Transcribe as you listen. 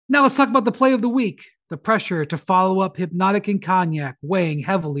Now let's talk about the play of the week. The pressure to follow up Hypnotic and Cognac weighing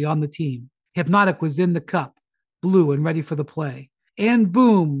heavily on the team. Hypnotic was in the cup, blue and ready for the play. And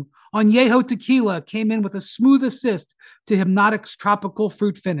boom, Añejo Tequila came in with a smooth assist to Hypnotic's tropical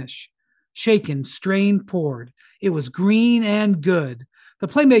fruit finish. Shaken, strained, poured. It was green and good. The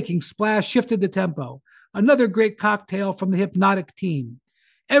playmaking splash shifted the tempo. Another great cocktail from the Hypnotic team.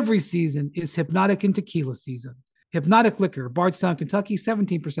 Every season is Hypnotic and Tequila season. Hypnotic Liquor, Bardstown, Kentucky,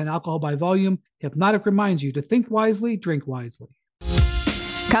 17% alcohol by volume. Hypnotic reminds you to think wisely, drink wisely.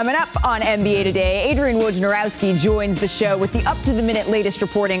 Coming up on NBA Today, Adrian Wojnarowski joins the show with the up-to-the-minute latest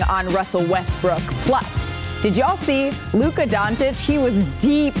reporting on Russell Westbrook. Plus, did y'all see Luka Doncic? He was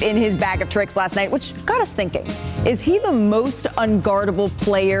deep in his bag of tricks last night, which got us thinking. Is he the most unguardable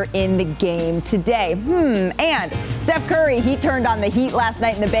player in the game today? And Steph Curry, he turned on the heat last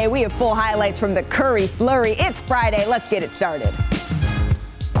night in the Bay. We have full highlights from the Curry flurry. It's Friday. Let's get it started.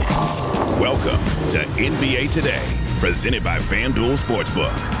 Welcome to NBA Today, presented by FanDuel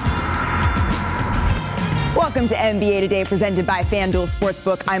Sportsbook. Welcome to NBA Today, presented by FanDuel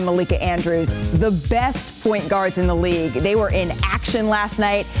Sportsbook. I'm Malika Andrews. The best point guards in the league. They were in action last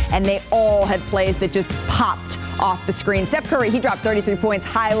night, and they all had plays that just popped off the screen. Steph Curry, he dropped 33 points,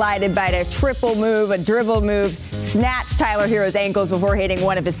 highlighted by a triple move, a dribble move, snatched Tyler Hero's ankles before hitting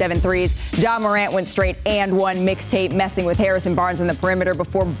one of his 7 threes. Ja Morant went straight and one mixtape, messing with Harrison Barnes on the perimeter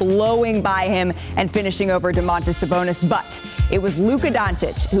before blowing by him and finishing over Domantas Sabonis. But it was Luka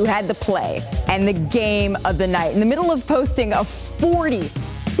Doncic who had the play and the game of the night. In the middle of posting a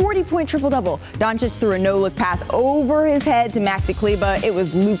 40-point triple-double, Doncic threw a no-look pass over his head to Maxi Kleber. It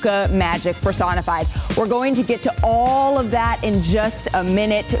was Luka magic personified. We're going to get to all of that in just a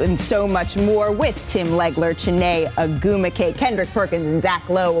minute and so much more with Tim Legler, Chiney Agumake, Kendrick Perkins, and Zach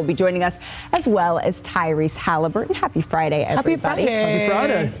Lowe will be joining us, as well as Tyrese Haliburton. Happy Friday, everybody. Happy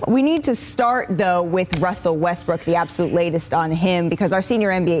Friday. We need to start, though, with Russell Westbrook, the absolute latest on him, because our senior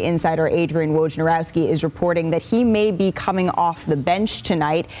NBA insider, Adrian Wojnarowski, is reporting that he may be coming off the bench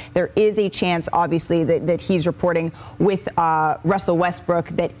tonight. There is a chance, obviously, that he's reporting with Russell Westbrook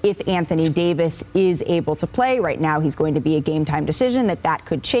that if Anthony Davis is able to play, right now he's going to be a game-time decision, that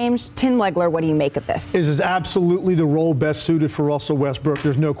could change. Tim Legler, what do you make of this? This is absolutely the role best suited for Russell Westbrook.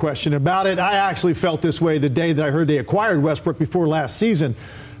 There's no question about it. I actually felt this way the day that I heard they acquired Westbrook before last season,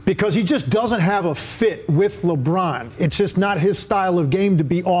 because he just doesn't have a fit with LeBron. It's just not his style of game to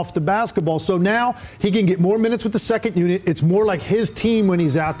be off the basketball. So now he can get more minutes with the second unit. It's more like his team when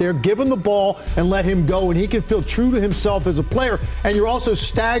he's out there. Give him the ball and let him go, and he can feel true to himself as a player. And you're also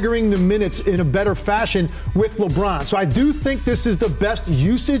staggering the minutes in a better fashion with LeBron. So I do think this is the best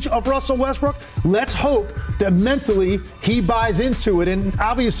usage of Russell Westbrook. Let's hope that mentally he buys into it. And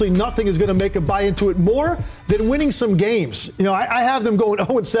obviously nothing is going to make him buy into it more than winning some games. You know, I have them going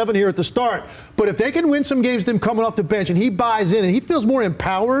 0-7 here at the start, but if they can win some games, them coming off the bench, and he buys in and he feels more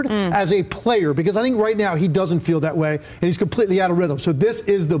empowered as a player, because I think right now he doesn't feel that way, and he's completely out of rhythm. So this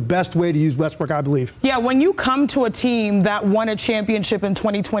is the best way to use Westbrook, I believe. Yeah, when you come to a team that won a championship in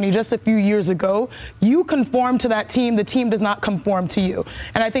 2020, just a few years ago, you conform to that team. The team does not conform to you.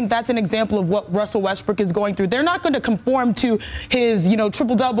 And I think that's an example of what Russell Westbrook is going through. They're not going to conform to his,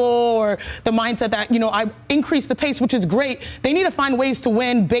 triple-double or the mindset that, I increase the pace, which is great. They need to find ways to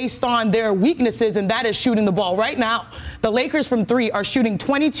win based on their weaknesses, and that is shooting the ball. Right now, the Lakers from 3 are shooting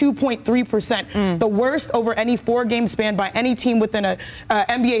 22.3%, the worst over any 4-game span by any team within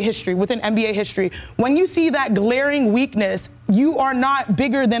NBA history. When you see that glaring weakness, you are not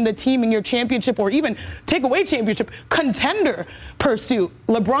bigger than the team in your championship or even take away championship contender pursuit.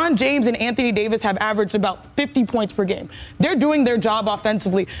 LeBron James and Anthony Davis have averaged about 50 points per game. They're doing their job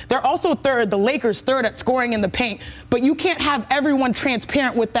offensively. They're also the Lakers third at scoring in the paint. But you can't have everyone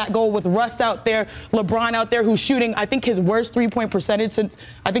transparent with that goal with Russ out there, LeBron out there who's shooting, I think, his worst 3-point percentage since,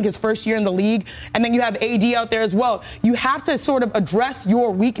 I think, his first year in the league. And then you have AD out there as well. You have to sort of address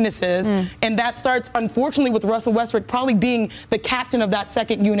your weaknesses. And that starts, unfortunately, with Russell Westbrook probably being the captain of that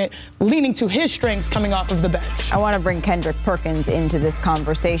second unit, leaning to his strengths coming off of the bench. I want to bring Kendrick Perkins into this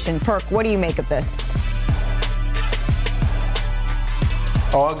conversation. Perk, what do you make of this?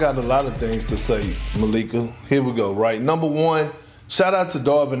 Oh, I got a lot of things to say, Malika. Here we go, right? Number one, shout out to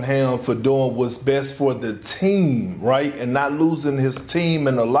Darvin Ham for doing what's best for the team, right? And not losing his team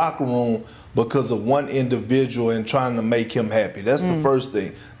in the locker room because of one individual and trying to make him happy. That's the first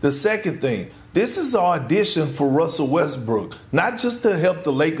thing. The second thing, this is an audition for Russell Westbrook, not just to help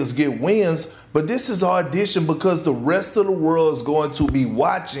the Lakers get wins, but this is an audition because the rest of the world is going to be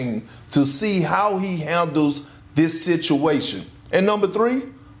watching to see how he handles this situation. And number three,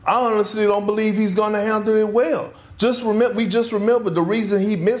 I honestly don't believe he's going to handle it well. We just remembered the reason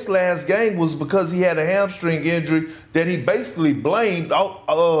he missed last game was because he had a hamstring injury that he basically blamed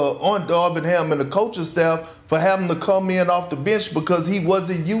on Darvin Ham and the coaching staff for having to come in off the bench because he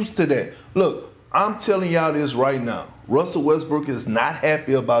wasn't used to that. Look, I'm telling y'all this right now. Russell Westbrook is not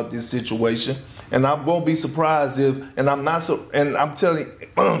happy about this situation, and I won't be surprised I'm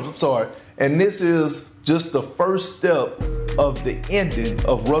sorry. And this is just the first step of the ending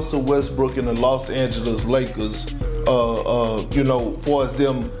of Russell Westbrook and the Los Angeles Lakers, far as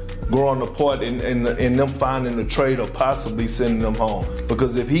them growing apart and them finding a trade or possibly sending them home.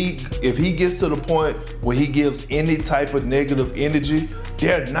 Because if he gets to the point where he gives any type of negative energy,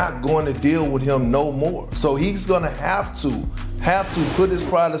 they're not going to deal with him no more. So he's going to have to put his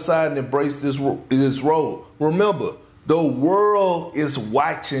pride aside and embrace this role. Remember, the world is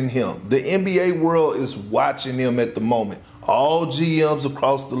watching him. The NBA world is watching him at the moment. All GMs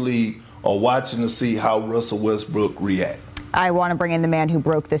across the league are watching to see how Russell Westbrook reacts. I want to bring in the man who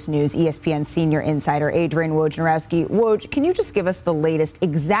broke this news, ESPN senior insider Adrian Wojnarowski. Woj, can you just give us the latest?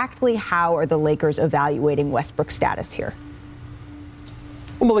 Exactly how are the Lakers evaluating Westbrook's status here?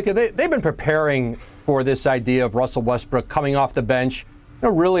 Well, Malika, they've been preparing for this idea of Russell Westbrook coming off the bench,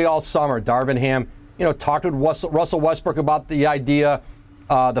 really all summer. Darvin Ham, talked with Russell Westbrook about the idea,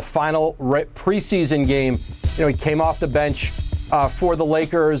 the final preseason game. He came off the bench for the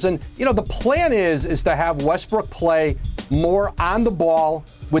Lakers. And, the plan is to have Westbrook play more on the ball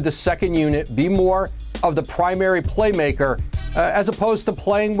with the second unit, be more of the primary playmaker, as opposed to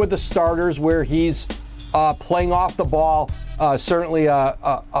playing with the starters where he's playing off the ball, certainly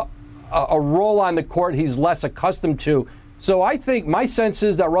a role on the court he's less accustomed to. So I think my sense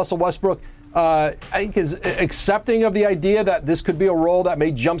is that Russell Westbrook is accepting of the idea that this could be a role that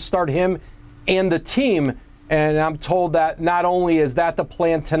may jumpstart him and the team. And I'm told that not only is that the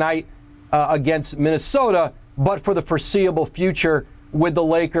plan tonight against Minnesota, but for the foreseeable future with the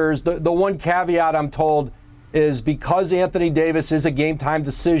Lakers. The one caveat I'm told is because Anthony Davis is a game-time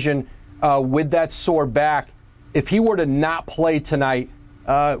decision with that sore back, if he were to not play tonight,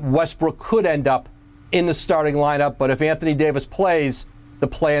 Westbrook could end up in the starting lineup. But if Anthony Davis plays, the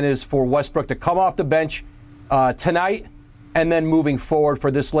plan is for Westbrook to come off the bench tonight and then moving forward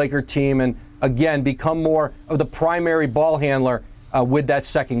for this Laker team and, again, become more of the primary ball handler with that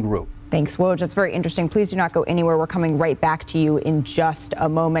second group. Thanks, Woj. That's very interesting. Please do not go anywhere. We're coming right back to you in just a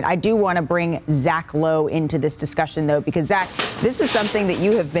moment. I do want to bring Zach Lowe into this discussion, though, because, Zach, this is something that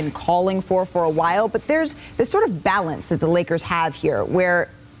you have been calling for a while, but there's this sort of balance that the Lakers have here where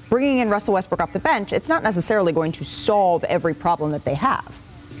bringing in Russell Westbrook off the bench, it's not necessarily going to solve every problem that they have.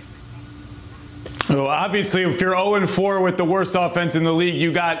 Well, obviously, if you're 0-4 with the worst offense in the league,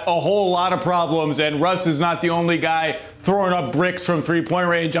 you got a whole lot of problems, and Russ is not the only guy throwing up bricks from three-point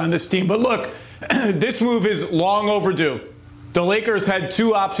range on this team. But look, this move is long overdue. The Lakers had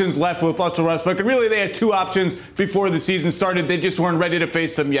two options left with Russell Westbrook, and really they had two options before the season started. They just weren't ready to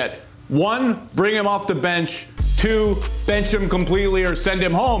face them yet. One, bring him off the bench. Two, bench him completely or send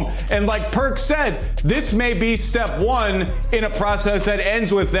him home. And like Perk said, this may be step one in a process that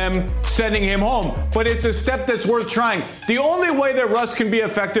ends with them sending him home. But it's a step that's worth trying. The only way that Russ can be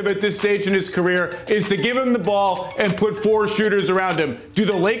effective at this stage in his career is to give him the ball and put four shooters around him. Do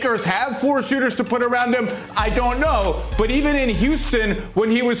the Lakers have four shooters to put around him? I don't know. But even in Houston, when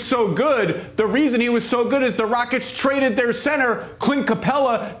he was so good, the reason he was so good is the Rockets traded their center, Clint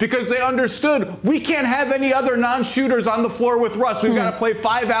Capella, because they understood we can't have any other non-shooters on the floor with Russ. We've got to play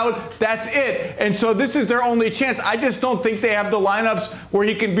 5 out. That's it. And so this is their only chance. I just don't think they have the lineups where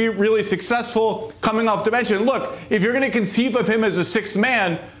he can be really successful coming off the bench. And look, if you're going to conceive of him as a sixth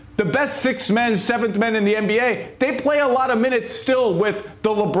man, the best sixth men, seventh men in the NBA, they play a lot of minutes still with the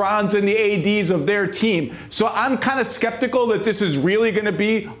LeBrons and the ADs of their team. So I'm kind of skeptical that this is really going to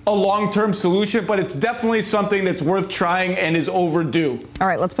be a long-term solution, but it's definitely something that's worth trying and is overdue. All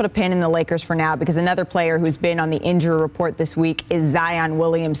right, let's put a pin in the Lakers for now, because another player who's been on the injury report this week is Zion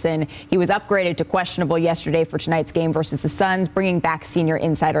Williamson. He was upgraded to questionable yesterday for tonight's game versus the Suns, bringing back senior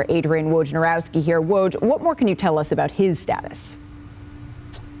insider Adrian Wojnarowski here. Woj, what more can you tell us about his status?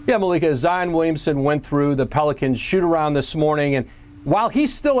 Yeah, Malika, Zion Williamson went through the Pelicans shoot-around this morning, and while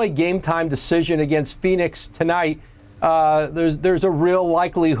he's still a game-time decision against Phoenix tonight, there's a real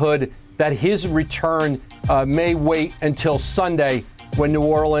likelihood that his return may wait until Sunday when New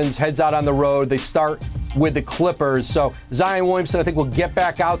Orleans heads out on the road. They start with the Clippers. So Zion Williamson, I think, will get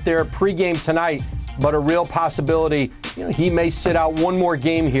back out there pregame tonight, but a real possibility, he may sit out one more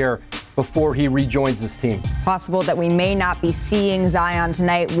game here before he rejoins this team. Possible that we may not be seeing Zion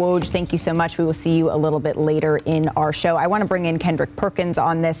tonight. Woj, thank you so much. We will see you a little bit later in our show. I want to bring in Kendrick Perkins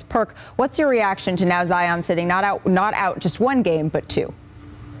on this. Perk, what's your reaction to now Zion sitting not out just one game, but two?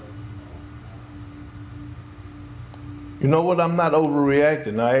 You know what? I'm not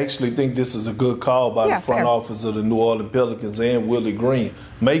overreacting. I actually think this is a good call by the front office of the New Orleans Pelicans and Willie Green.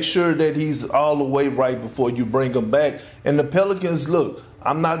 Make sure that he's all the way right before you bring him back. And the Pelicans, look,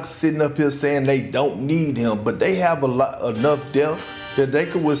 I'm not sitting up here saying they don't need him, but they have enough depth that they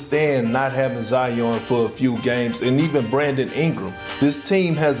can withstand not having Zion for a few games, and even Brandon Ingram. This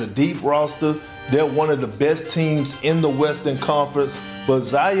team has a deep roster. They're one of the best teams in the Western Conference. But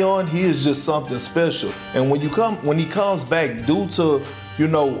Zion, he is just something special. And when he comes back, due to,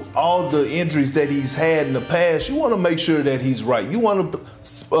 all the injuries that he's had in the past, you want to make sure that he's right. You want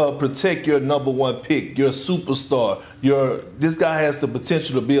to protect your number one pick, your superstar. This guy has the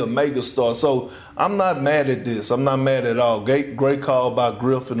potential to be a megastar. So I'm not mad at this. I'm not mad at all. Great call by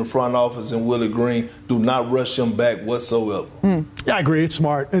Griff in the front office and Willie Green. Do not rush him back whatsoever. Yeah, I agree. It's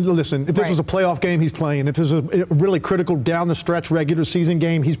smart. And listen, if this was a playoff game, he's playing. If this was a really critical down-the-stretch regular season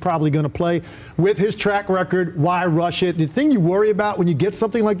game, he's probably going to play. With his track record, why rush it? The thing you worry about when you get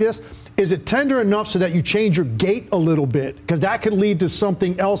something like this, is it tender enough so that you change your gait a little bit? Because that could lead to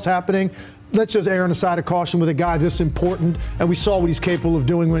something else happening. Let's just err on the side of caution with a guy this important, and we saw what he's capable of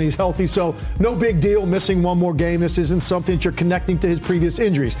doing when he's healthy. So no big deal missing one more game. This isn't something that you're connecting to his previous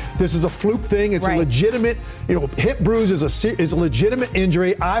injuries. This is a fluke thing. It's a legitimate, hip bruise is a legitimate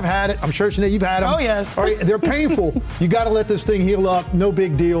injury. I've had it. I'm sure, Sinead, you've had them. Oh, yes. All right, they're painful. You got to let this thing heal up. No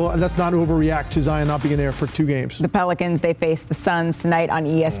big deal. Let's not overreact to Zion not being there for 2 games. The Pelicans, they face the Suns tonight on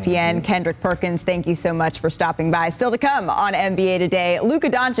ESPN. Kendrick Perkins, thank you so much for stopping by. Still to come on NBA Today, Luka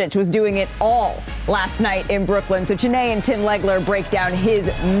Doncic was doing it all last night in Brooklyn. So Janae and Tim Legler break down his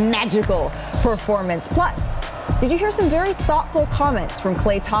magical performance. Plus, did you hear some very thoughtful comments from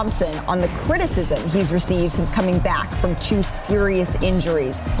Klay Thompson on the criticism he's received since coming back from 2 serious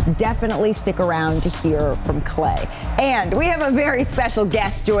injuries? Definitely stick around to hear from Klay. And we have a very special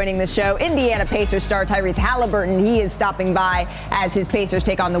guest joining the show. Indiana Pacers star Tyrese Haliburton. He is stopping by as his Pacers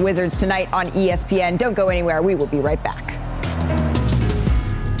take on the Wizards tonight on ESPN. Don't go anywhere. We will be right back.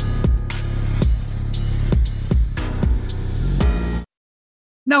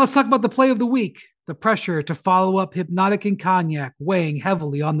 Now let's talk about the play of the week. The pressure to follow up Hypnotic and Cognac weighing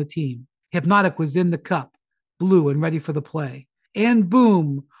heavily on the team. Hypnotic was in the cup, blue and ready for the play. And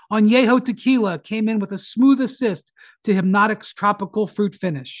boom, Añejo Tequila came in with a smooth assist to Hypnotic's tropical fruit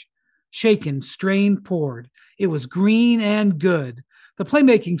finish. Shaken, strained, poured. It was green and good. The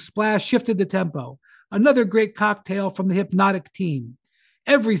playmaking splash shifted the tempo. Another great cocktail from the Hypnotic team.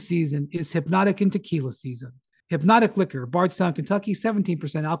 Every season is Hypnotic and Tequila season. Hypnotic Liquor, Bardstown, Kentucky,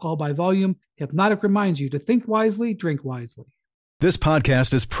 17% alcohol by volume. Hypnotic reminds you to think wisely, drink wisely. This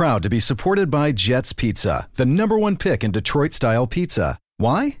podcast is proud to be supported by Jets Pizza, the #1 pick in Detroit-style pizza.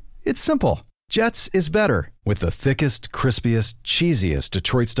 Why? It's simple. Jets is better. With the thickest, crispiest, cheesiest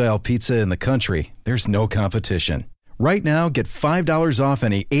Detroit-style pizza in the country, there's no competition. Right now, get $5 off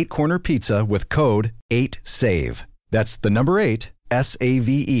any 8-corner pizza with code 8SAVE. That's the number 8,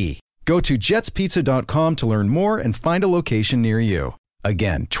 SAVE. Go to jetspizza.com to learn more and find a location near you.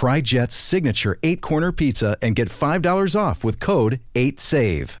 Again, try Jet's signature 8-corner pizza and get $5 off with code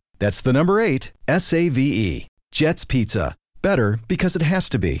 8SAVE. That's the number 8, SAVE. Jet's Pizza. Better because it has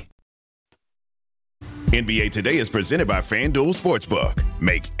to be. NBA Today is presented by FanDuel Sportsbook.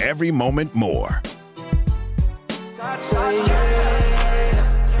 Make every moment more.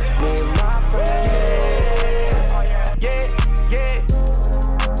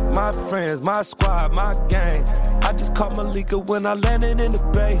 My friends, my squad, my gang. I just caught Malika when I landed in the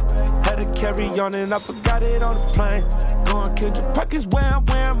Bay. Had to carry on and I forgot it on the plane. Going Kendrick Perkins where I'm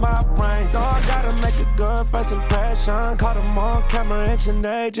wearing my brain. So I gotta make a good first impression. Caught him on camera and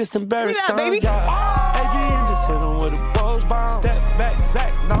Janae just embarrassed him. Yeah. Adrian just hit him with a Bulls bomb. Step back,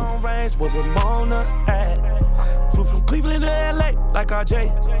 Zach, long range with Ramona at. Flew from Cleveland to LA like RJ.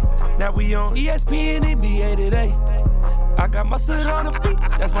 Now we on ESPN NBA Today. I got my foot on the beat,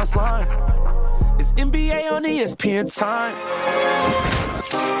 that's my slime. It's NBA on ESPN time.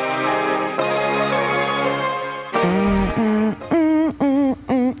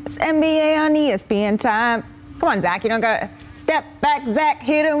 It's NBA on ESPN time. Come on, Zach, you don't got step back, Zach,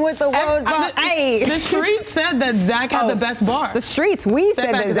 hit him with the word bar. The streets said that Zach had the best bar. The streets, we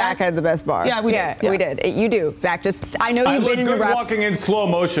said that Zach had the best bar. Yeah, we did. We did. You do, Zach. Just I know you've been in the reps. Walking in slow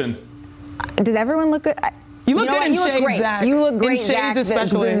motion. Does everyone look good? You look good in shades, Zach. You look great, in Zach. shades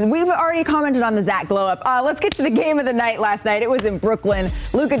especially. We've already commented on the Zach glow-up. Let's get to the game of the night last night. It was in Brooklyn.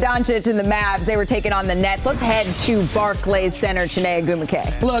 Luka Doncic and the Mavs, they were taking on the Nets. Let's head to Barclays Center, Chiney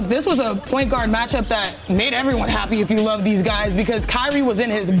Ogwumike. Look, this was a point guard matchup that made everyone happy if you love these guys because Kyrie was in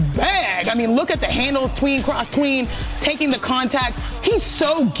his bag. I mean, look at the handles, tween, cross, tween, taking the contact. He's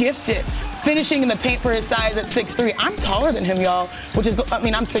so gifted. Finishing in the paint for his size at 6'3". I'm taller than him, y'all, which is, I'm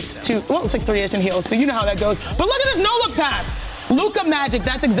 6'2", well, 6'3"-ish in heels, so you know how that goes. But look at this no-look pass. Luka magic,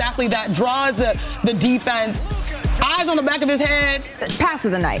 that's exactly that. Draws the defense. Eyes on the back of his head. Pass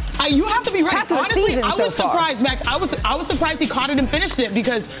of the night. You have to be ready. Pass of the Honestly, season I was so far. surprised, Max. I was surprised he caught it and finished it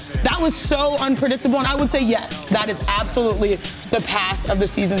because that was so unpredictable. And I would say, yes, that is absolutely the pass of the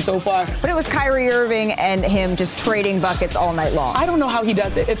season so far. But it was Kyrie Irving and him just trading buckets all night long. I don't know how he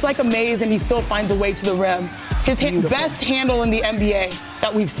does it. It's like a maze, and he still finds a way to the rim. His best handle in the NBA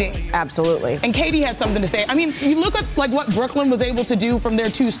that we've seen. Absolutely. And KD had something to say. I mean, you look at like what Brooklyn was able to do from their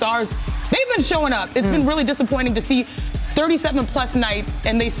 2 stars. They've been showing up. It's been really disappointing to see 37-plus nights,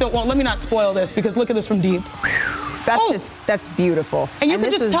 and they still, well, let me not spoil this because look at this from deep. That's beautiful. And you can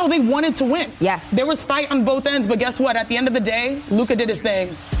just tell they wanted to win. Yes. There was fight on both ends, but guess what? At the end of the day, Luka did his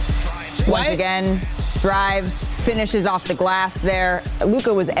thing. Once again, drives, finishes off the glass there.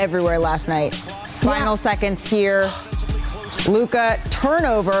 Luka was everywhere last night. Final seconds here. Luka,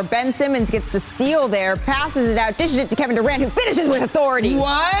 turnover. Ben Simmons gets the steal there, passes it out, dishes it to Kevin Durant, who finishes with authority.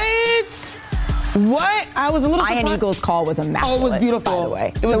 What? I was a little surprised. Ian Eagles' call was immaculate. Oh, it was beautiful. By the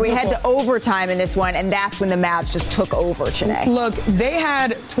way. So we head to overtime in this one, and that's when the Mavs just took over, Chiney. Look, they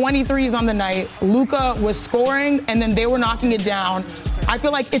had 23s on the night. Luka was scoring, and then they were knocking it down. I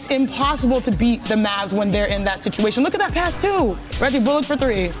feel like it's impossible to beat the Mavs when they're in that situation. Look at that pass, too. Reggie Bullock for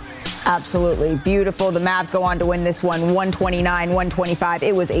 3. Absolutely beautiful. The Mavs go on to win this one 129-125.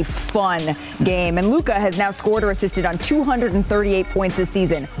 It was a fun game. And Luka has now scored or assisted on 238 points this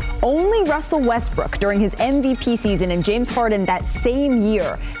season. Only Russell Westbrook during his MVP season and James Harden that same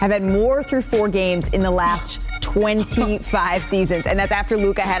year have had more through 4 games in the last 25 seasons. And that's after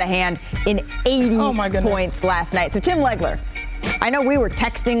Luka had a hand in 80 points last night. So Tim Legler, I know we were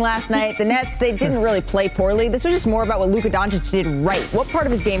texting last night. The Nets, they didn't really play poorly. This was just more about what Luka Doncic did right. What part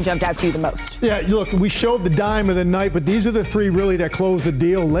of his game jumped out to you the most? Yeah, look, we showed the dime of the night, but these are the 3 really that closed the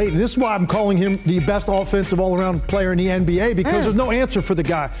deal late. And this is why I'm calling him the best offensive all-around player in the NBA, because there's no answer for the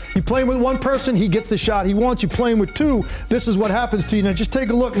guy. You play with one person, he gets the shot he wants. You play him with 2, this is what happens to you. Now just take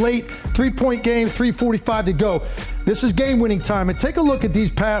a look late, 3-point game, 3:45 to go. This is game-winning time. And take a look at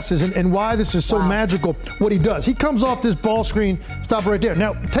these passes and why this is so magical, what he does. He comes off this ball screen, stop right there.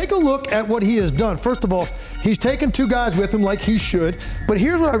 Now, take a look at what he has done. First of all, he's taken 2 guys with him like he should. But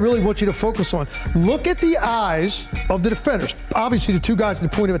here's what I really want you to focus on. Look at the eyes of the defenders. Obviously, the 2 guys at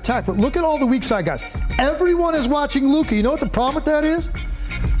the point of attack, but look at all the weak side guys. Everyone is watching Luka. You know what the problem with that is?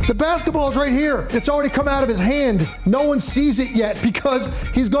 The basketball is right here. It's already come out of his hand. No one sees it yet because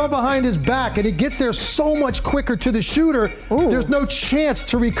he's gone behind his back, and it gets there so much quicker to the shooter. There's no chance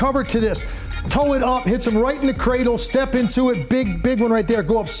to recover to this. Toe it up, hits him right in the cradle, step into it, big one right there,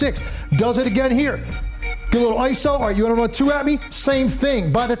 go up 6. Does it again here. Get a little ISO. All right, you want to run 2 at me? Same thing.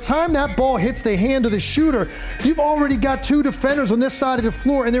 By the time that ball hits the hand of the shooter, you've already got 2 defenders on this side of the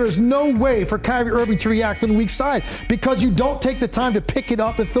floor, and there is no way for Kyrie Irving to react on the weak side because you don't take the time to pick it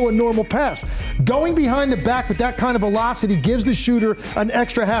up and throw a normal pass. Going behind the back with that kind of velocity gives the shooter an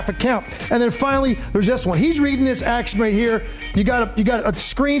extra half a count. And then finally, there's this one. He's reading this action right here. You got a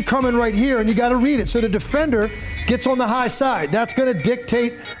screen coming right here, and you got to read it. So the defender gets on the high side. That's going to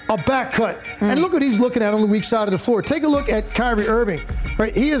dictate a back cut. And look what he's looking at on the weak side of the floor. Take a look at Kyrie Irving.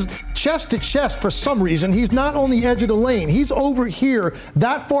 Right, he is chest to chest for some reason. He's not on the edge of the lane. He's over here,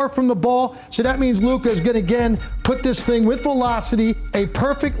 that far from the ball. So that means Luka is going to again put this thing with velocity, a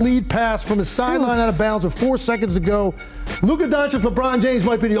perfect lead pass from the sideline out of bounds with 4 seconds to go. Luka Doncic, LeBron James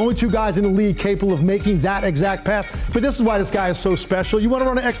might be the only 2 guys in the league capable of making that exact pass. But this is why this guy is so special. You want to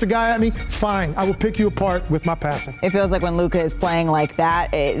run an extra guy at me? Fine. I will pick you apart with my passing. It feels like when Luka is playing like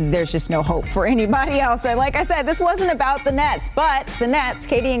that, there's just no hope for anybody else. And like I said, this wasn't about the Nets, but the Nets,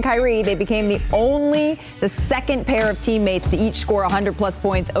 KD and Kyrie, they became the second pair of teammates to each score 100-plus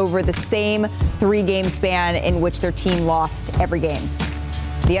points over the same 3-game span in which their team lost every game.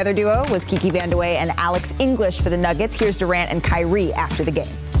 The other duo was Kiki Vandeweghe and Alex English for the Nuggets. Here's Durant and Kyrie after the game.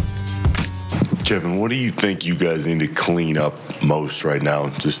 Kevin, what do you think you guys need to clean up most right now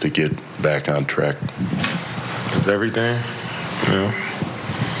just to get back on track? It's everything, you know.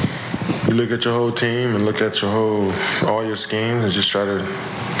 You look at your whole team and look at all your schemes and just try to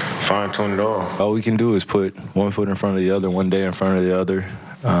fine-tune it all. All we can do is put one foot in front of the other, one day in front of the other.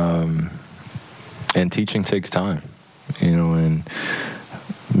 And teaching takes time, and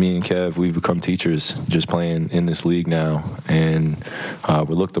me and Kev, we've become teachers just playing in this league now, and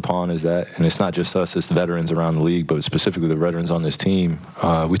we're looked upon as that. And it's not just us, it's the veterans around the league, but specifically the veterans on this team.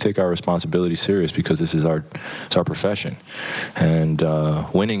 We take our responsibility serious because this is our profession, and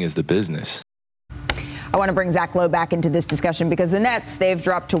winning is the business. I want to bring Zach Lowe back into this discussion because the Nets, they've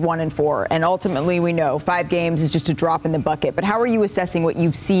dropped to 1-4, and ultimately we know 5 games is just a drop in the bucket. But how are you assessing what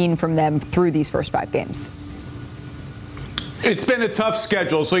you've seen from them through these first 5 games? It's been a tough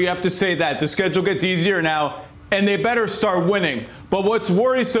schedule, so you have to say that. The schedule gets easier now, and they better start winning. But what's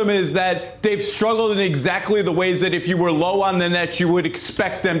worrisome is that they've struggled in exactly the ways that if you were low on the Nets, you would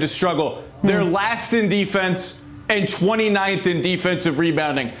expect them to struggle. They're last in defense and 29th in defensive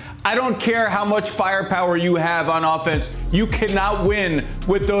rebounding. I don't care how much firepower you have on offense. You cannot win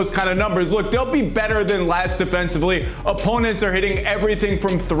with those kind of numbers. Look, they'll be better than last defensively. Opponents are hitting everything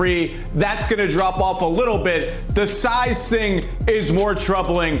from 3. That's going to drop off a little bit. The size thing is more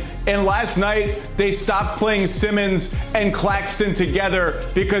troubling. And last night, they stopped playing Simmons and Claxton together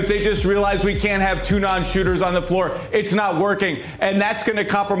because they just realized we can't have 2 non-shooters on the floor. It's not working. And that's going to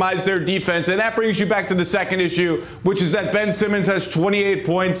compromise their defense. And that brings you back to the second issue, which is that Ben Simmons has 28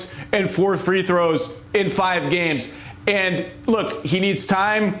 points and 4 free throws in 5 games. And look, he needs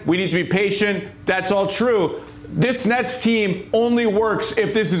time. We need to be patient. That's all true. This Nets team only works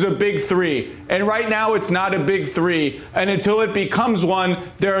if this is a big 3. And right now it's not a big 3. And until it becomes one,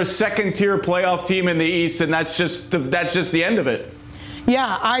 they're a second-tier playoff team in the East, and that's just the end of it.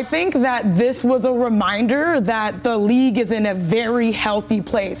 Yeah, I think that this was a reminder that the league is in a very healthy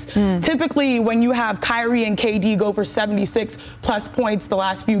place. Typically, when you have Kyrie and KD go for 76-plus points the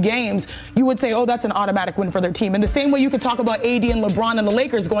last few games, you would say, oh, that's an automatic win for their team. In the same way you could talk about AD and LeBron and the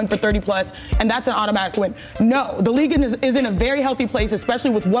Lakers going for 30-plus, and that's an automatic win. No, the league is in a very healthy place,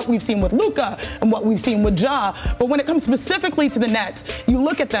 especially with what we've seen with Luka and what we've seen with Ja. But when it comes specifically to the Nets, you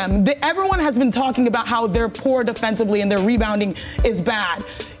look at them, everyone has been talking about how they're poor defensively and their rebounding is bad.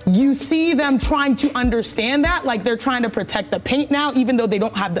 You see them trying to understand that, like they're trying to protect the paint now, even though they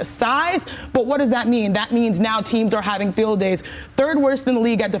don't have the size. But what does that mean? That means now teams are having field days. 3rd worst in the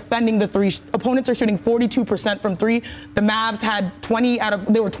league at defending the 3. Opponents are shooting 42% from 3. The Mavs had 20 out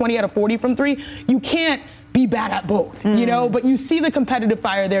of 40 from 3. You can't be bad at both, but you see the competitive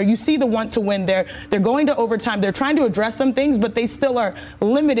fire there. You see the want to win there. They're going to overtime. They're trying to address some things, but they still are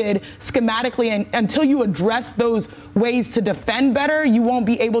limited schematically. And until you address those ways to defend better, you won't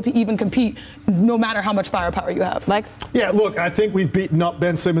be able to even compete no matter how much firepower you have. Lex? Yeah, look, I think we've beaten up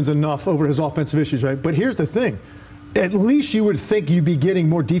Ben Simmons enough over his offensive issues, right? But here's the thing. At least you would think you'd be getting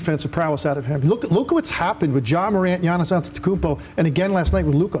more defensive prowess out of him. Look at what's happened with Ja Morant, Giannis Antetokounmpo, and again last night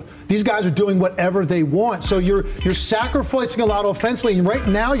with Luka. These guys are doing whatever they want. So you're sacrificing a lot offensively, and right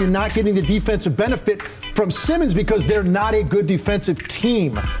now you're not getting the defensive benefit from Simmons because they're not a good defensive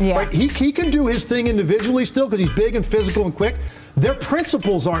team. Yeah. Right? He can do his thing individually still because he's big and physical and quick. Their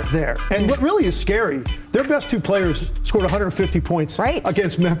principles aren't there. And what really is scary, their best 2 players scored 150 points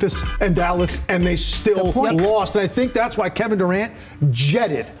against Memphis and Dallas, and they still lost. And I think that's why Kevin Durant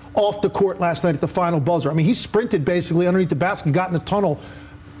jetted off the court last night at the final buzzer. I mean, he sprinted basically underneath the basket and got in the tunnel.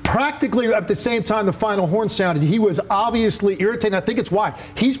 Practically at the same time the final horn sounded. He was obviously irritated. I think it's why.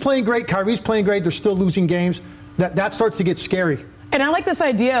 He's playing great. Kyrie's playing great. They're still losing games. That starts to get scary. And I like this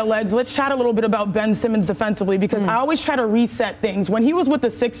idea, Legs. Let's chat a little bit about Ben Simmons defensively because I always try to reset things. When he was with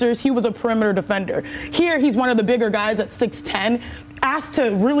the Sixers, he was a perimeter defender. Here, he's one of the bigger guys at 6'10", asked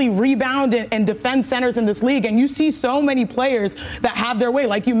to really rebound and defend centers in this league. And you see so many players that have their way,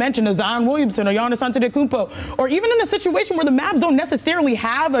 like you mentioned, a Zion Williamson or Giannis Antetokounmpo, or even in a situation where the Mavs don't necessarily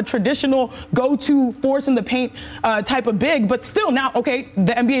have a traditional go-to force in the paint type of big, but still now, okay,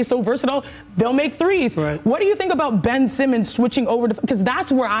 the NBA is so versatile, they'll make threes. Right. What do you think about Ben Simmons switching over to, because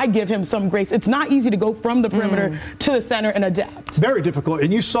that's where I give him some grace. It's not easy to go from the perimeter to the center and adapt. It's very difficult.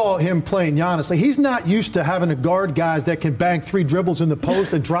 And you saw him playing Giannis. Like, he's not used to having to guard guys that can bang 3 dribbles in the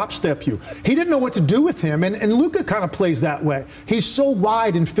post and drop step you. He didn't know what to do with him. And Luka kind of plays that way. He's so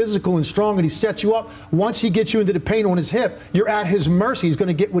wide and physical and strong, and he sets you up. Once he gets you into the paint on his hip, you're at his mercy. He's going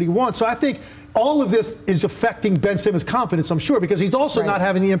to get what he wants. So I think all of this is affecting Ben Simmons' confidence, I'm sure, because he's also not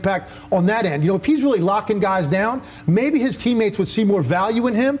having the impact on that end. You know, if he's really locking guys down, maybe his teammates would see more value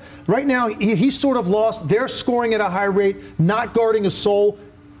in him. Right now, he's sort of lost. They're scoring at a high rate, not guarding a soul.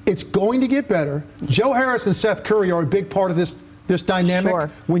 It's going to get better. Joe Harris and Seth Curry are a big part of this dynamic.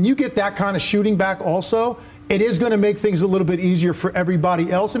 Sure. When you get that kind of shooting back also, it is going to make things a little bit easier for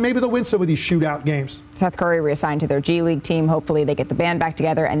everybody else, and maybe they'll win some of these shootout games. Seth Curry reassigned to their G League team. Hopefully they get the band back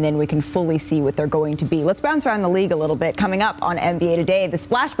together, and then we can fully see what they're going to be. Let's bounce around the league a little bit. Coming up on NBA Today, the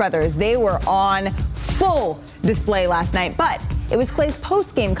Splash Brothers, they were on full display last night, but it was Klay's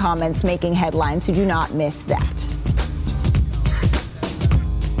post-game comments making headlines, so do not miss that.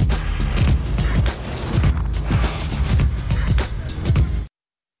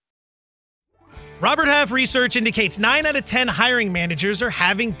 Robert Half research indicates 9 out of 10 hiring managers are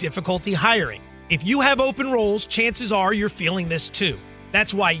having difficulty hiring. If you have open roles, chances are you're feeling this too.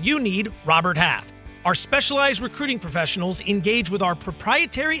 That's why you need Robert Half. Our specialized recruiting professionals engage with our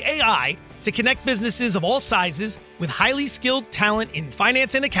proprietary AI to connect businesses of all sizes with highly skilled talent in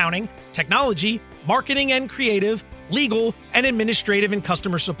finance and accounting, technology, marketing and creative, legal, and administrative and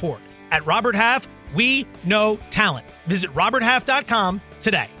customer support. At Robert Half, we know talent. Visit roberthalf.com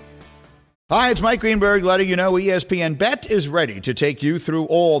today. Hi, it's Mike Greenberg letting you know ESPN Bet is ready to take you through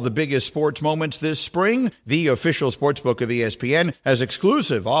all the biggest sports moments this spring. The official sportsbook of ESPN has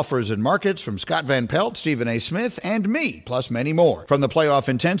exclusive offers and markets from Scott Van Pelt, Stephen A. Smith, and me, plus many more. From the playoff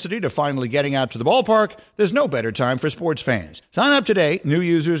intensity to finally getting out to the ballpark, there's no better time for sports fans. Sign up today. New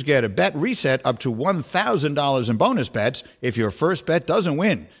users get a bet reset up to $1,000 in bonus bets if your first bet doesn't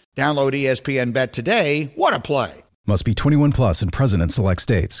win. Download ESPN Bet today. What a play. Must be 21 plus and present in select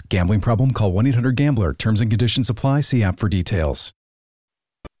states. Gambling problem? Call 1-800-GAMBLER. Terms and conditions apply. See app for details.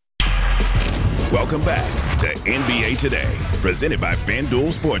 Welcome back to NBA Today, presented by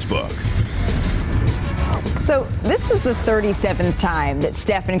FanDuel Sportsbook. So this was the 37th time that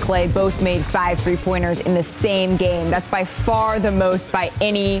Steph and Klay both made 5 3-pointers in the same game. That's by far the most by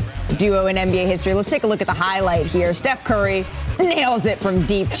any duo in NBA history. Let's take a look at the highlight here. Steph Curry nails it from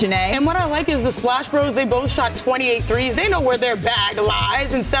deep, Janae. And what I like is the Splash Bros, they both shot 28 threes. They know where their bag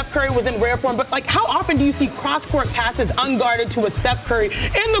lies, and Steph Curry was in rare form. But, like, how often do you see cross-court passes unguarded to a Steph Curry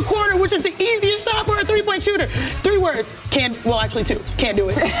in the corner, which is the easiest shot for a three-point shooter? 3 words. Actually 2. Can't do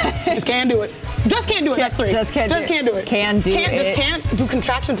it. Just can't do it. Just can't do it. That's 3. Just can't do it. Can't do it. Just can't. Do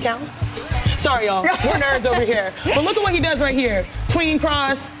contractions count? Sorry, y'all. We're nerds over here. But look at what he does right here. Tween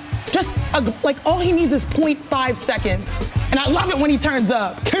cross. Just, all he needs is 0.5 seconds. And I love it when he turns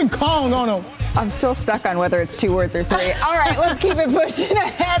up. King Kong on him. I'm still stuck on whether it's 2 words or 3. All right, let's keep it pushing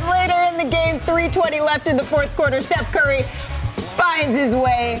ahead. Later in the game, 3:20 left in the fourth quarter. Steph Curry finds his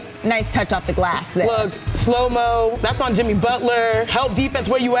way. Nice touch off the glass there. Look, slow-mo. That's on Jimmy Butler. Help defense,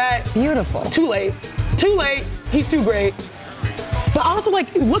 where you at? Beautiful. Too late. He's too great. But also,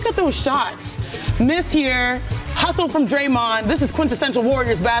 look at those shots. Miss here. Hustle from Draymond. This is quintessential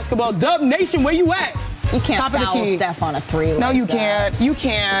Warriors basketball. Dub Nation, where you at? You can't foul Steph on a 3 No, you can't. You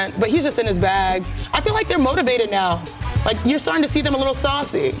can't. But he's just in his bag. I feel like they're motivated now. You're starting to see them a little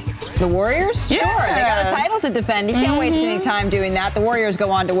saucy. The Warriors? Yeah. Sure. They got a title to defend. You can't waste any time doing that. The Warriors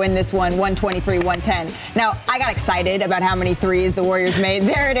go on to win this one, 123-110. Now, I got excited about how many threes the Warriors made.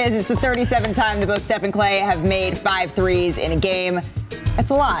 There it is. It's the 37th time that both Steph and Klay have made 5 threes in a game. That's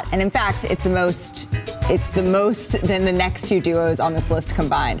a lot. And in fact, it's the most than the next 2 duos on this list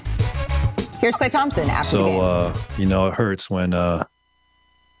combined. Here's Klay Thompson after the game. It hurts when,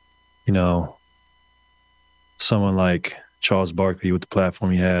 someone like Charles Barkley with the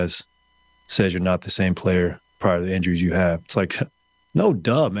platform he has says you're not the same player prior to the injuries you have. It's like, no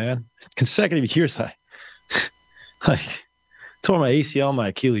duh, man. Consecutive years, I tore my ACL, my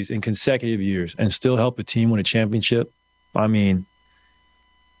Achilles in consecutive years and still help a team win a championship. I mean,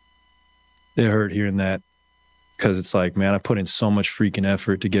 it hurt hearing that because it's like, man, I put in so much freaking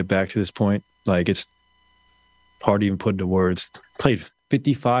effort to get back to this point. It's hard to even put into words. Played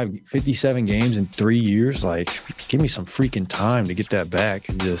 57 games in 3 years. Give me some freaking time to get that back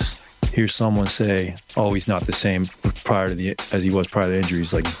and just hear someone say, oh, he's not the same as he was prior to the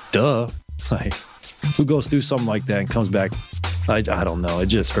injuries. Duh. Who goes through something like that and comes back? I don't know. It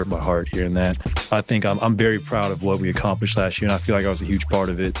just hurt my heart hearing that. I think I'm very proud of what we accomplished last year, and I feel like I was a huge part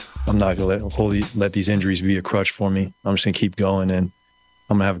of it. I'm not going to let these injuries be a crutch for me. I'm just going to keep going, and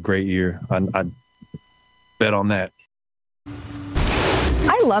I'm going to have a great year. I bet on that.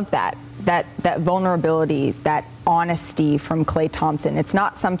 I love that vulnerability, that honesty from Klay Thompson. It's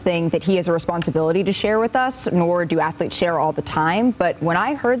not something that he has a responsibility to share with us, nor do athletes share all the time. But when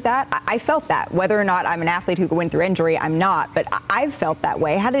I heard that, I felt that. Whether or not I'm an athlete who went through injury, I'm not. But I've felt that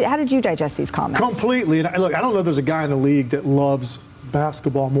way. How did you digest these comments? Completely. And look, I don't know if there's a guy in the league that loves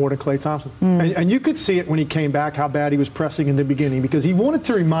basketball more than Klay Thompson. And you could see it when he came back, how bad he was pressing in the beginning, because he wanted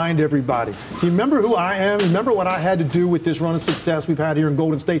to remind everybody, you remember who I am? Remember what I had to do with this run of success we've had here in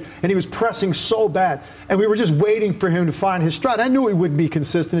Golden State? And he was pressing so bad. And we were just waiting for him to find his stride. I knew he wouldn't be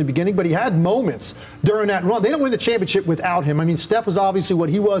consistent in the beginning, but he had moments during that run. They don't win the championship without him. I mean, Steph was obviously what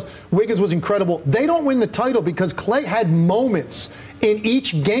he was. Wiggins was incredible. They don't win the title because Klay had moments in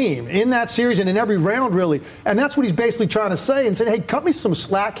each game, in that series, and in every round, really. And that's what he's basically trying to say, and saying, hey, cut me some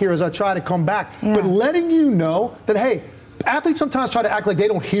slack here as I try to come back. Yeah. But letting you know that, hey, athletes sometimes try to act like they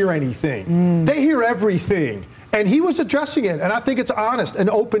don't hear anything. They hear everything. And he was addressing it, and I think it's honest and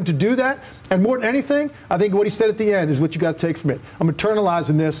open to do that. And more than anything, I think what he said at the end is what you got to take from it. I'm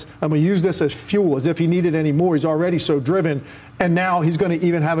internalizing this. I'm going to use this as fuel, as if he needed any more. He's already so driven. And now he's going to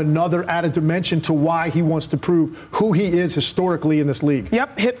even have another added dimension to why he wants to prove who he is historically in this league.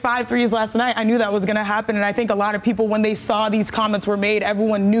 Yep, hit 5 threes last night. I knew that was going to happen. And I think a lot of people, when they saw these comments were made,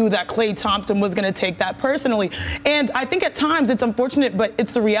 everyone knew that Klay Thompson was going to take that personally. And I think at times it's unfortunate, but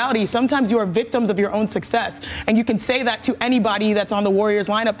it's the reality. Sometimes you are victims of your own success. And you can say that to anybody that's on the Warriors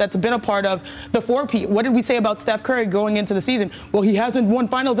lineup that's been a part of the 4P. What did we say about Steph Curry going into the season? Well, he hasn't won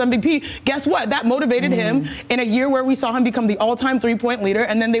Finals MVP. Guess what? That motivated him in a year where we saw him become the all-time three-point leader,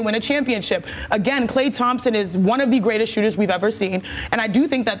 and then they win a championship. Again, Klay Thompson is one of the greatest shooters we've ever seen, and I do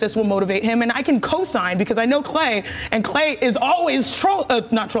think that this will motivate him, and I can co-sign because I know Klay, and Klay is always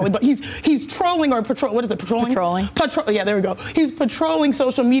not trolling, but he's trolling or what is it, patrolling? Yeah, there we go. He's patrolling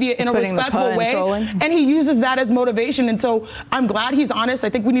social media in a respectful way, and he uses that as motivation, and so I'm glad he's honest. I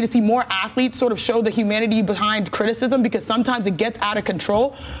think we need to see more athletes sort of show the humanity behind criticism because sometimes it gets out of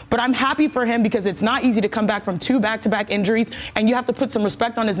control, but I'm happy for him because it's not easy to come back from 2 back-to-back injuries, and you have to put some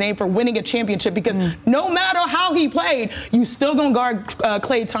respect on his name for winning a championship because no matter how he played, you still gonna guard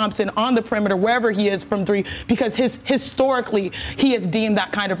Klay Thompson on the perimeter wherever he is from 3 because historically he has deemed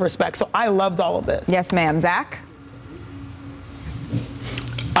that kind of respect. So I loved all of this. Yes, ma'am. Zach?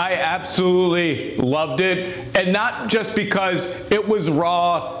 I absolutely loved it, and not just because it was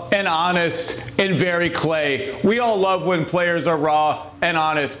raw and honest and very Klay. We all love when players are raw and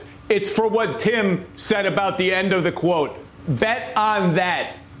honest. It's for what Tim said about the end of the quote. Bet on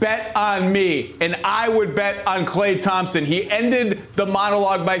that. Bet on me. And I would bet on Klay Thompson. He ended the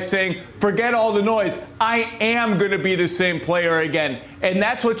monologue by saying, forget all the noise. I am going to be the same player again. And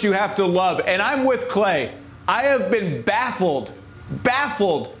that's what you have to love. And I'm with Klay. I have been baffled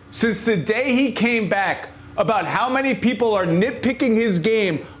since the day he came back about how many people are nitpicking his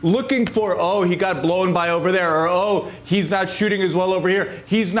game, looking for, oh, he got blown by over there, or oh, he's not shooting as well over here.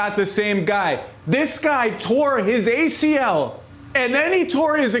 He's not the same guy. This guy tore his ACL, and then he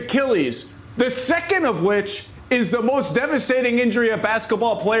tore his Achilles, the second of which is the most devastating injury a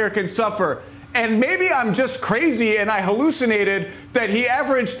basketball player can suffer. And maybe I'm just crazy and I hallucinated that he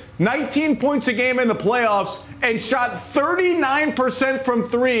averaged 19 points a game in the playoffs and shot 39% from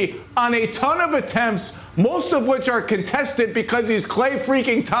 3 on a ton of attempts, most of which are contested because he's Klay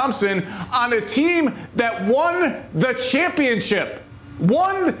freaking Thompson on a team that won the championship.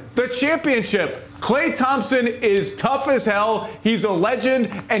 Klay Thompson is tough as hell. He's a legend.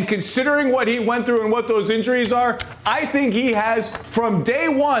 And considering what he went through and what those injuries are, I think he has, from day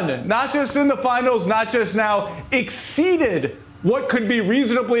one, not just in the finals, not just now, exceeded what could be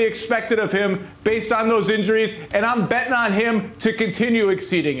reasonably expected of him based on those injuries, and I'm betting on him to continue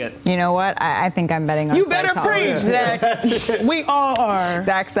exceeding it. You know what? I think I'm betting on You Klay better Thompson. preach, Zach. We all are.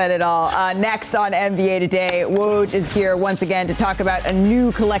 Zach said it all. Next on NBA Today, Woj is here once again to talk about a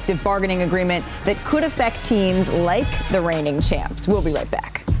new collective bargaining agreement that could affect teams like the reigning champs. We'll be right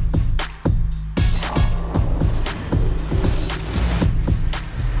back.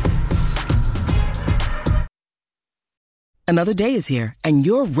 Another day is here, and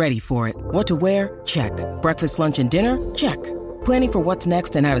you're ready for it. What to wear? Check. Breakfast, lunch, and dinner? Check. Planning for what's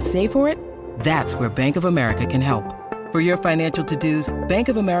next and how to save for it? That's where Bank of America can help. For your financial to-dos, Bank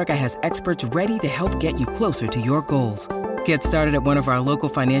of America has experts ready to help get you closer to your goals. Get started at one of our local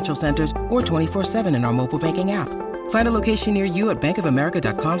financial centers or 24/7 in our mobile banking app. Find a location near you at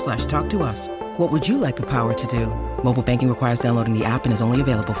bankofamerica.com/talktous. What would you like the power to do? Mobile banking requires downloading the app and is only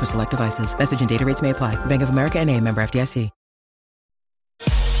available for select devices. Message and data rates may apply. Bank of America NA, member FDIC.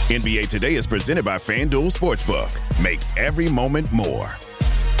 NBA Today is presented by FanDuel Sportsbook. Make every moment more.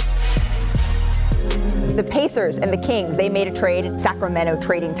 The Pacers and the Kings, they made a trade in Sacramento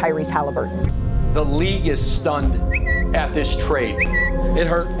trading Tyrese Haliburton. The league is stunned at this trade. It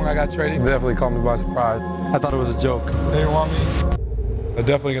hurt when I got traded. It definitely caught me by surprise. I thought it was a joke. They didn't want me. I'm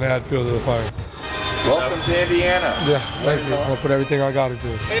definitely going to add fuel to the fire. Welcome to Indiana. Yeah, thank you. I'm going to put everything I got into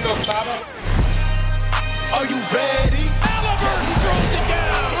it. Are you ready? Haliburton throws it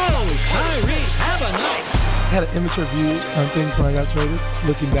down. Oh, Tyrese, have a night. I had an immature view on things when I got traded.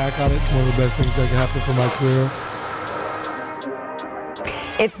 Looking back on it, it's one of the best things that could happen for my career.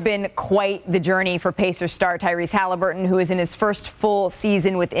 It's been quite the journey for Pacers star Tyrese Haliburton, who is in his first full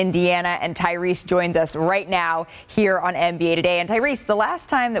season with Indiana. And Tyrese joins us right now here on NBA Today. And Tyrese, the last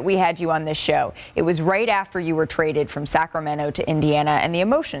time that we had you on this show, it was right after you were traded from Sacramento to Indiana. And the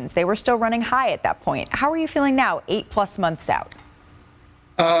emotions, they were still running high at that point. How are you feeling now, 8+ months out?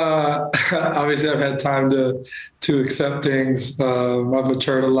 Obviously, I've had time to accept things. I've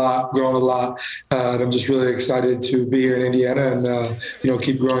matured a lot, grown a lot, and I'm just really excited to be here in Indiana and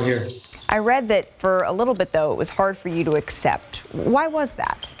keep growing here. I read that for a little bit, though, it was hard for you to accept. Why was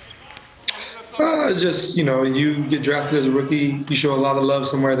that? It's just, you get drafted as a rookie, you show a lot of love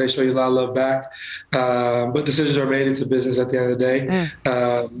somewhere, they show you a lot of love back. But decisions are made. It's a business at the end of the day.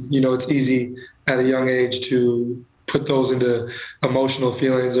 It's easy at a young age to put those into emotional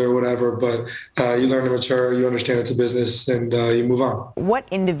feelings or whatever, but you learn to mature, you understand it's a business, and you move on. What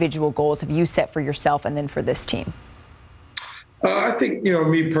individual goals have you set for yourself and then for this team? I think,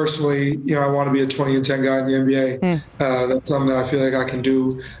 me personally, I want to be a 20-10 guy in the NBA. That's something that I feel like I can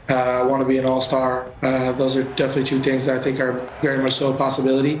do. I want to be an all-star. Those are definitely two things that I think are very much so a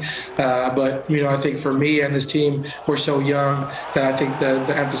possibility. But I think for me and this team, we're so young that I think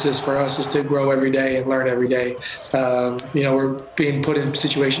the emphasis for us is to grow every day and learn every day. We're being put in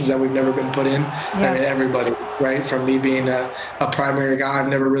situations that we've never been put in. Yeah. I mean, everybody, right? From me being a primary guy, I've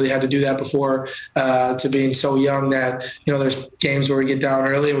never really had to do that before, to being so young that, there's games where we get down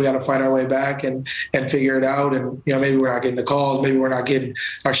early and we got to fight our way back and figure it out. And, maybe we're not getting the calls, maybe we're not getting,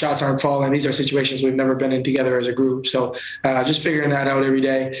 our shots aren't falling. These are situations we've never been in together as a group. So just figuring that out every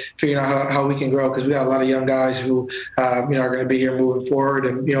day, figuring out how we can grow, because we got a lot of young guys who, are going to be here moving forward,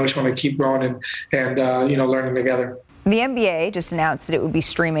 and, just want to keep growing and learning together. The NBA just announced that it would be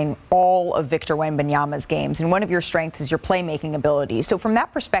streaming all of Victor Wembanyama's games, and one of your strengths is your playmaking ability. So from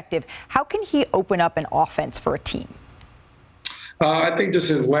that perspective, how can he open up an offense for a team? I think just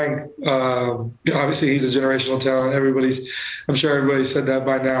his length. Obviously, he's a generational talent. I'm sure everybody said that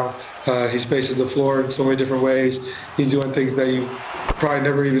by now. He spaces the floor in so many different ways. He's doing things that you've probably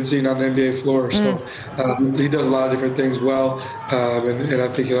never even seen on the NBA floor. So he does a lot of different things well, and I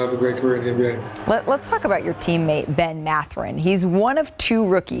think he'll have a great career in the NBA. Let's talk about your teammate, Ben Mathurin. He's one of two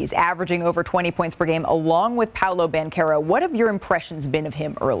rookies averaging over 20 points per game, along with Paolo Banchero. What have your impressions been of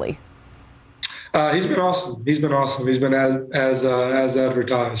him early? He's been awesome. He's been as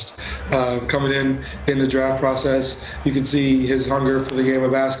advertised. Coming in the draft process, you can see his hunger for the game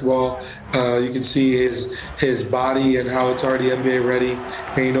of basketball. You can see his body and how it's already NBA ready,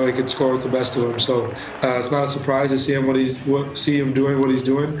 and he can score with the best of them. So it's not a surprise to see him doing what he's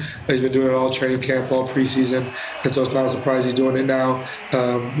doing. He's been doing it all training camp, all preseason, and so it's not a surprise he's doing it now.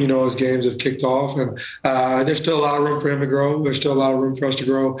 His games have kicked off, and there's still a lot of room for him to grow. There's still a lot of room for us to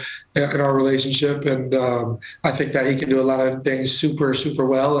grow in our relationship. And I think that he can do a lot of things super, super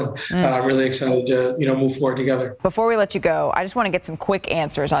well. And I'm really excited to, move forward together. Before we let you go, I just want to get some quick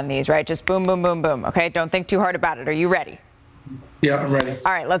answers on these, right? Just boom, boom, boom, boom. Okay, don't think too hard about it. Are you ready? Yeah, I'm ready.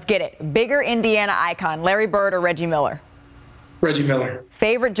 All right, let's get it. Bigger Indiana icon, Larry Bird or Reggie Miller? Reggie Miller.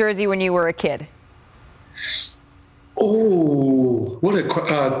 Favorite jersey when you were a kid? Oh, what a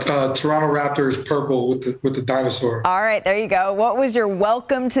Toronto Raptors purple with the dinosaur. All right, there you go. What was your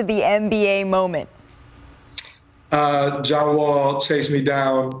welcome to the NBA moment? John Wall chased me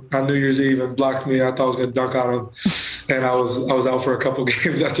down on New Year's Eve and blocked me. I thought I was going to dunk on him, and I was out for a couple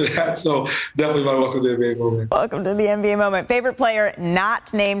games after that. So definitely my welcome to the NBA moment. Welcome to the NBA moment. Favorite player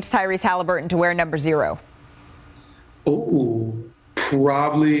not named Tyrese Haliburton to wear number 0? Oh,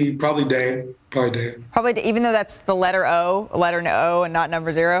 probably Dame. Probably, even though that's the letter O, and not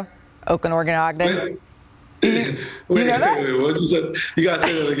number 0? Oakland, Oregon, Ogden. Wait, what you said? You got to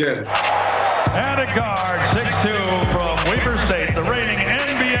say that again. And a guard, 6'2", from Weber State, the reigning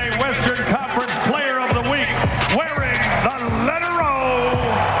NBA Western Conference Player of the Week, wearing the letter O,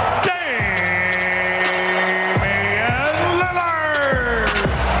 Damian Lillard.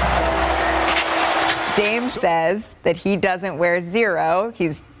 Dame says that he doesn't wear 0.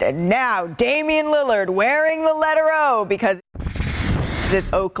 He's now Damian Lillard wearing the letter O because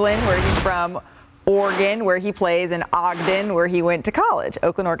it's Oakland, where he's from, Oregon, where he plays, and Ogden, where he went to college.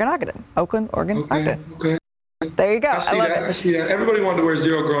 Oakland, Oregon, Ogden. Oakland, Oregon, Ogden. Okay. There you go. I love it. I see that. Everybody wanted to wear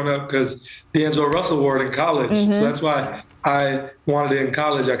 0 growing up because D'Angelo Russell wore it in college. Mm-hmm. So that's why I wanted it in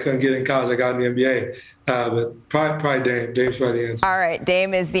college. I couldn't get it in college. I got it in the NBA. But probably Dame. Dame's probably the answer. All right,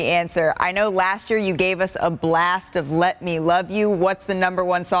 Dame is the answer. I know last year you gave us a blast of Let Me Love You. What's the number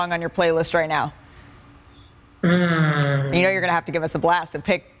 1 song on your playlist right now? You know you're going to have to give us a blast. So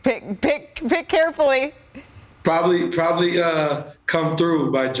pick carefully. Probably Come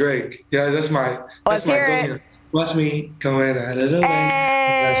Through by Drake. Yeah, that's my go-to. Watch me coming out of the way.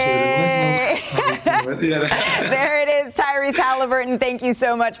 There it is, Tyrese Haliburton. Thank you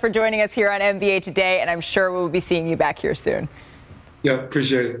so much for joining us here on NBA Today, and I'm sure we'll be seeing you back here soon. Yeah,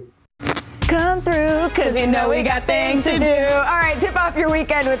 appreciate it. Come through, because you know we got things to do. All right, tip off your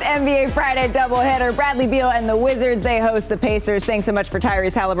weekend with NBA Friday doubleheader. Bradley Beal and the Wizards, they host the Pacers. Thanks so much for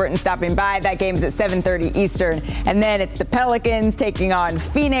Tyrese Haliburton stopping by. That game's at 7:30 Eastern. And then it's the Pelicans taking on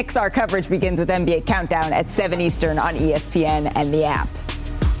Phoenix. Our coverage begins with NBA Countdown at 7 Eastern on ESPN and the app.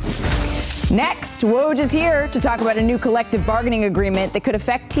 Next, Woj is here to talk about a new collective bargaining agreement that could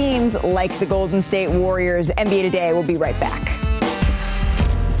affect teams like the Golden State Warriors. NBA Today will be right back.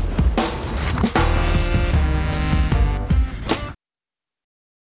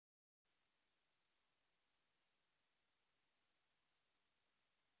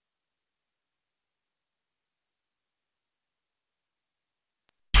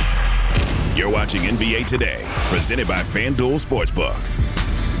 You're watching NBA Today, presented by FanDuel Sportsbook.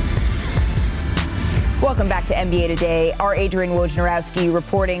 Welcome back to NBA Today. Our Adrian Wojnarowski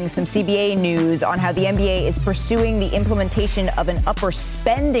reporting some CBA news on how the NBA is pursuing the implementation of an upper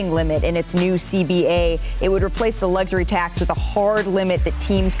spending limit in its new CBA. It would replace the luxury tax with a hard limit that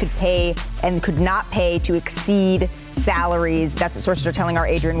teams could pay and could not pay to exceed salaries. That's what sources are telling our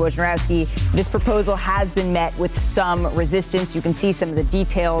Adrian Wojnarowski. This proposal has been met with some resistance. You can see some of the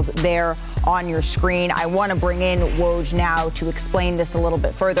details there on your screen. I want to bring in Woj now to explain this a little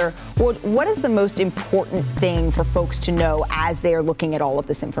bit further. Woj, what is the most important thing for folks to know as they are looking at all of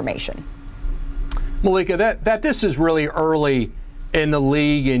this information? Malika, that this is really early in the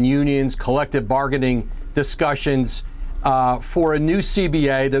league and unions collective bargaining discussions for a new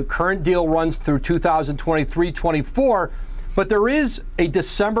CBA. The current deal runs through 2023-24, but there is a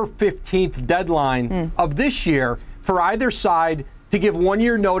December 15th deadline of this year for either side to give 1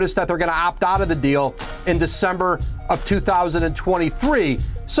 year notice that they're going to opt out of the deal in December of 2023.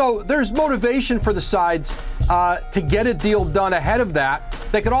 So there's motivation for the sides to get a deal done ahead of that.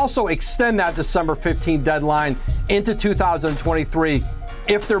 They could also extend that December 15th deadline into 2023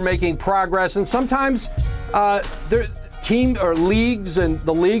 if they're making progress. And sometimes their team or leagues and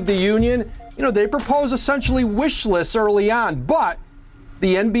the league, the union, they propose essentially wish lists early on. But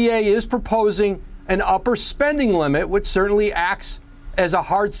the NBA is proposing an upper spending limit, which certainly acts as a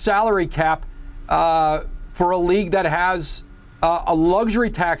hard salary cap for a league that has a luxury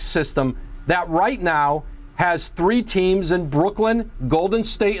tax system that right now has three teams in Brooklyn, Golden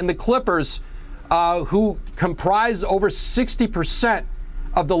State, and the Clippers who comprise over 60%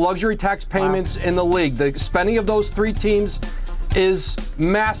 of the luxury tax payments in the league. The spending of those three teams is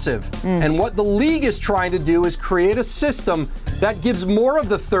massive. And what the league is trying to do is create a system that gives more of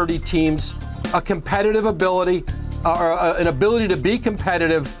the 30 teams a competitive ability, or an ability to be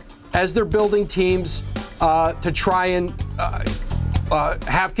competitive as they're building teams to try and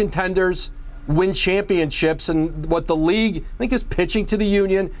have contenders win championships. And what the league, I think, is pitching to the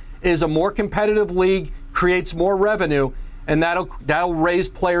union is a more competitive league creates more revenue, and that'll raise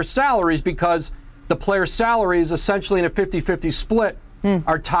player salaries because the player salaries, essentially in a 50-50 split,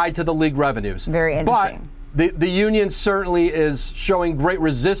 are tied to the league revenues. Very interesting. But the union certainly is showing great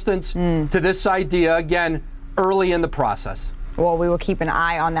resistance to this idea, again, early in the process. Well, we will keep an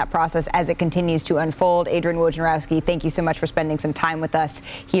eye on that process as it continues to unfold. Adrian Wojnarowski, thank you so much for spending some time with us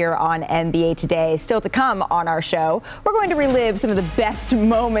here on NBA Today. Still to come on our show, we're going to relive some of the best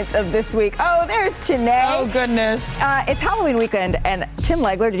moments of this week. Oh, there's Janae. Oh, goodness. It's Halloween weekend, and Tim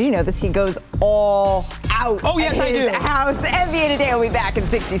Legler, did you know this? He goes all out. Oh, yes, I do. House. NBA Today will be back in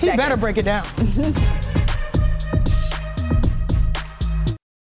 60 seconds. You better break it down.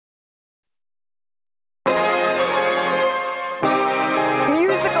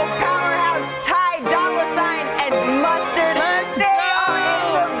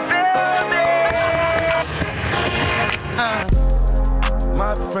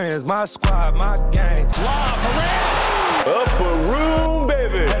 My squad, my gang. Upper room,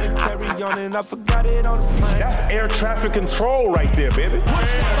 baby. Had to carry on and I forgot it on the plane. That's air traffic control right there, baby.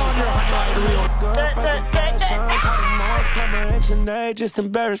 Just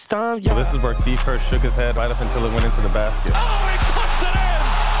embarrassed them. Well, this is where Steve Kerr shook his head right up until it went into the basket. Oh, he puts it in!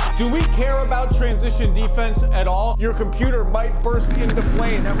 Do we care about transition defense at all? Your computer might burst into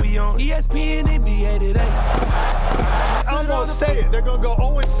flames. Now we on ESPN NBA Today. I'm going to say it. They're going to go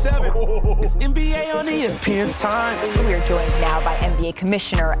 0-7. It's NBA on ESPN time. We are joined now by NBA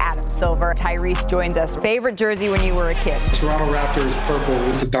Commissioner Adam Silver. Tyrese joins us. Favorite jersey when you were a kid? Toronto Raptors purple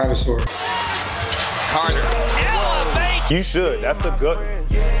with the dinosaur. Carter. Elevate. You should. That's a good one.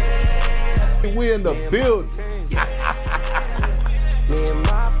 We in the building.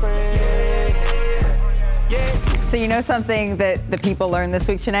 So you know something that the people learned this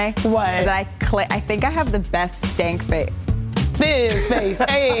week, Janae? What? That I think I have the best stank face. This face.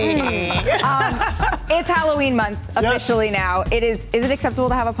 Hey. It's Halloween month officially now. Is it acceptable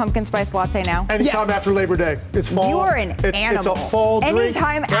to have a pumpkin spice latte now? Anytime after Labor Day. It's fall. You are an animal. It's a fall drink.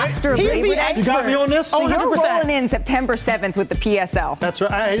 Anytime after He's Labor the Day. You got me on this? So you're 100%. rolling in September 7th with the PSL. That's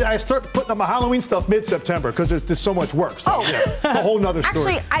right. I start putting up my Halloween stuff mid-September because there's so much work. So, it's a whole nother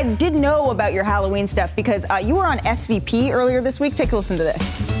story. Actually, I did know about your Halloween stuff because you were on SVP earlier this week. Take a listen to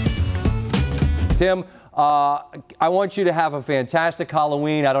this. Tim, I want you to have a fantastic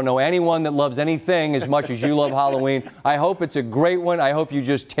Halloween. I don't know anyone that loves anything as much as you love Halloween. I hope it's a great one. I hope you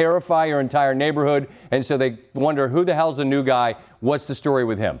just terrify your entire neighborhood. And so they wonder, who the hell's the new guy? What's the story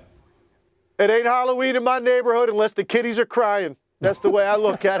with him? It ain't Halloween in my neighborhood unless the kiddies are crying. That's the way I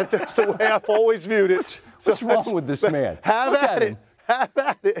look at it. That's the way I've always viewed it. What's wrong with this man? Have at it. Have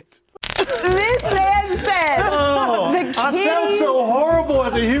at it. This man said, I sound so horrible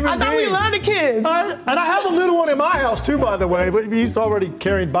as a human being. I thought we loved the kids. And I have a little one in my house too, by the way, but he's already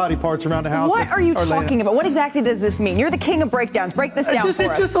carrying body parts around the house. What are you talking about? What exactly does this mean? You're the king of breakdowns. Break this down for us.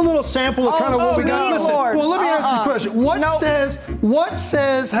 It's just a little sample of kind of what we got. Listen, well, let me ask this question. What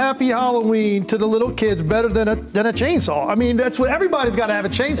says Happy Halloween to the little kids better than a chainsaw? I mean, that's what everybody's got to have a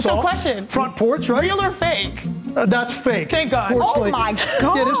chainsaw. So question. Front porch, right? Real or fake? That's fake. Thank God. Fortunately. Oh my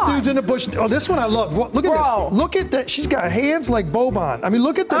God. Yeah, this dude's in the bush. Oh, this one I love. Look at this. Look at that. She's got hands like Boban. I mean,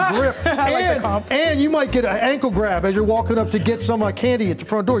 look at the grip. And you might get an ankle grab as you're walking up to get some candy at the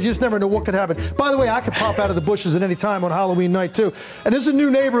front door. You just never know what could happen. By the way, I could pop out of the bushes at any time on Halloween night too. And this is a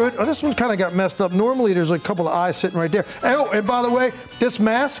new neighborhood. Oh, this one kind of got messed up. Normally there's a couple of eyes sitting right there. And by the way, this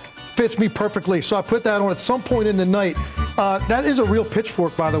mask fits me perfectly. So I put that on at some point in the night. That is a real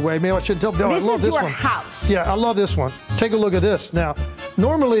pitchfork, by the way. Maybe I should tell you. I love this one. This is your house. Yeah, I love this one. Take a look at this. Now,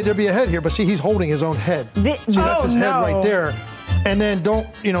 normally there'd be a head here, but see, he's holding his own head. That's his head right there. And then don't,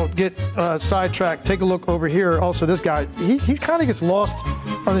 get sidetracked. Take a look over here. Also, this guy, he kind of gets lost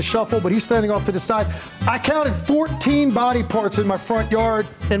on the shuffle, but he's standing off to the side. I counted 14 body parts in my front yard,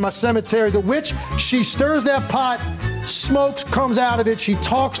 in my cemetery. The witch, she stirs that pot, smokes, comes out of it. She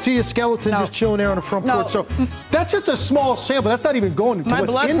talks to you, skeleton just chilling there on the front porch. So that's just a small sample. That's not even going into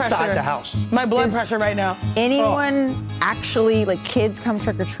what's inside the house. My blood pressure right now. Anyone actually, kids come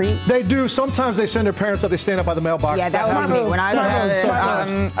trick or treat? They do. Sometimes they send their parents up. They stand up by the mailbox. Yeah, that was me when I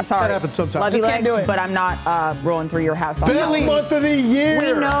was sorry. That happens sometimes. Love you legs, but I'm not rolling through your house. Best month of the year.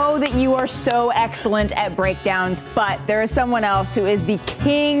 We know that you are so excellent at breakdowns, but there is someone else who is the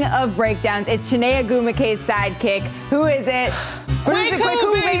king of breakdowns. It's Chiney Agumake's sidekick. Who is it?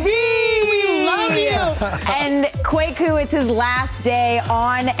 Kwaku, baby! We love you! And Kwaku, it's his last day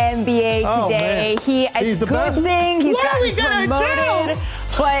on NBA Today. He's the good thing. He's gotten promoted.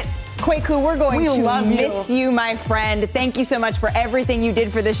 But Kwaku, we're going to miss you, my friend. Thank you so much for everything you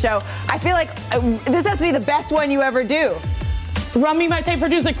did for the show. I feel like this has to be the best one you ever do. Run me my tape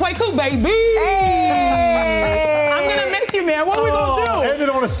producer, Kwaku, baby! Hey! I'm going to miss you, man. What are we going to do? End it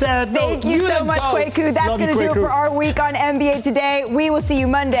on a sad note. Thank you so much, Kwaku. That's going to do it for our week on NBA Today. We will see you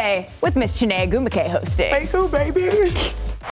Monday with Miss Chiney Agumake hosting. Kwaku, baby!